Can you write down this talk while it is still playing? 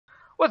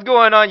What's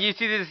going on,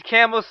 YouTube? This is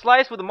Camo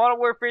Slice with the Modern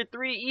Warfare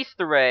 3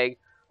 Easter Egg.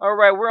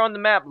 Alright, we're on the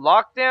map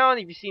Lockdown.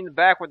 If you see in the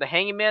back where the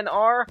hangman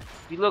are,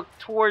 you look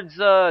towards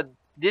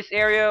this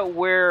area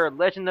where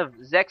Legend of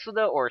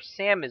Zexelda or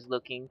Sam is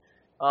looking.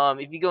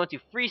 If you go into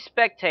free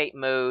spectate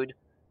mode,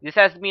 this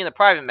has to be in the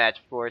private match,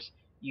 of course.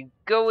 You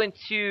go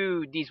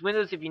into these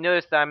windows. If you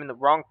notice that I'm in the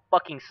wrong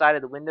fucking side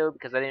of the window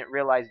because I didn't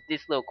realize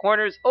this little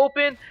corner is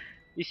open,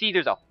 you see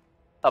there's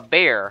a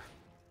bear.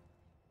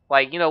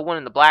 Like, you know, one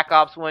in the Black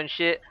Ops 1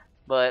 shit.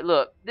 But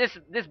look, this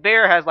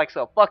bear has like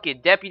some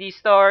fucking deputy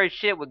star and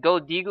shit with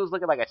gold deagles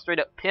looking like a straight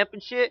up pimp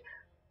and shit.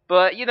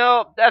 But you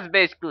know, that's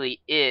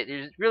basically it.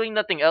 There's really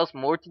nothing else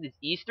more to this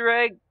Easter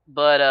egg.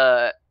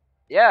 But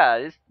yeah,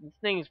 this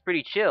thing is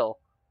pretty chill.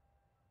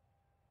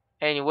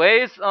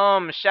 Anyways,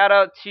 shout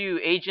out to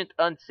Agent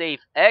Unsafe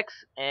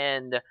X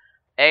and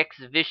X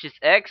Vicious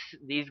X.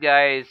 These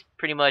guys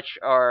pretty much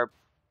are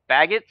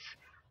faggots,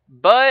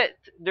 but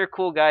they're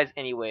cool guys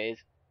anyways.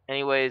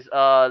 Leave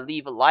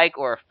a like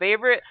or a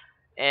favorite,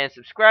 and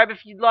subscribe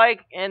if you'd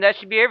like, and that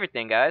should be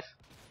everything, guys.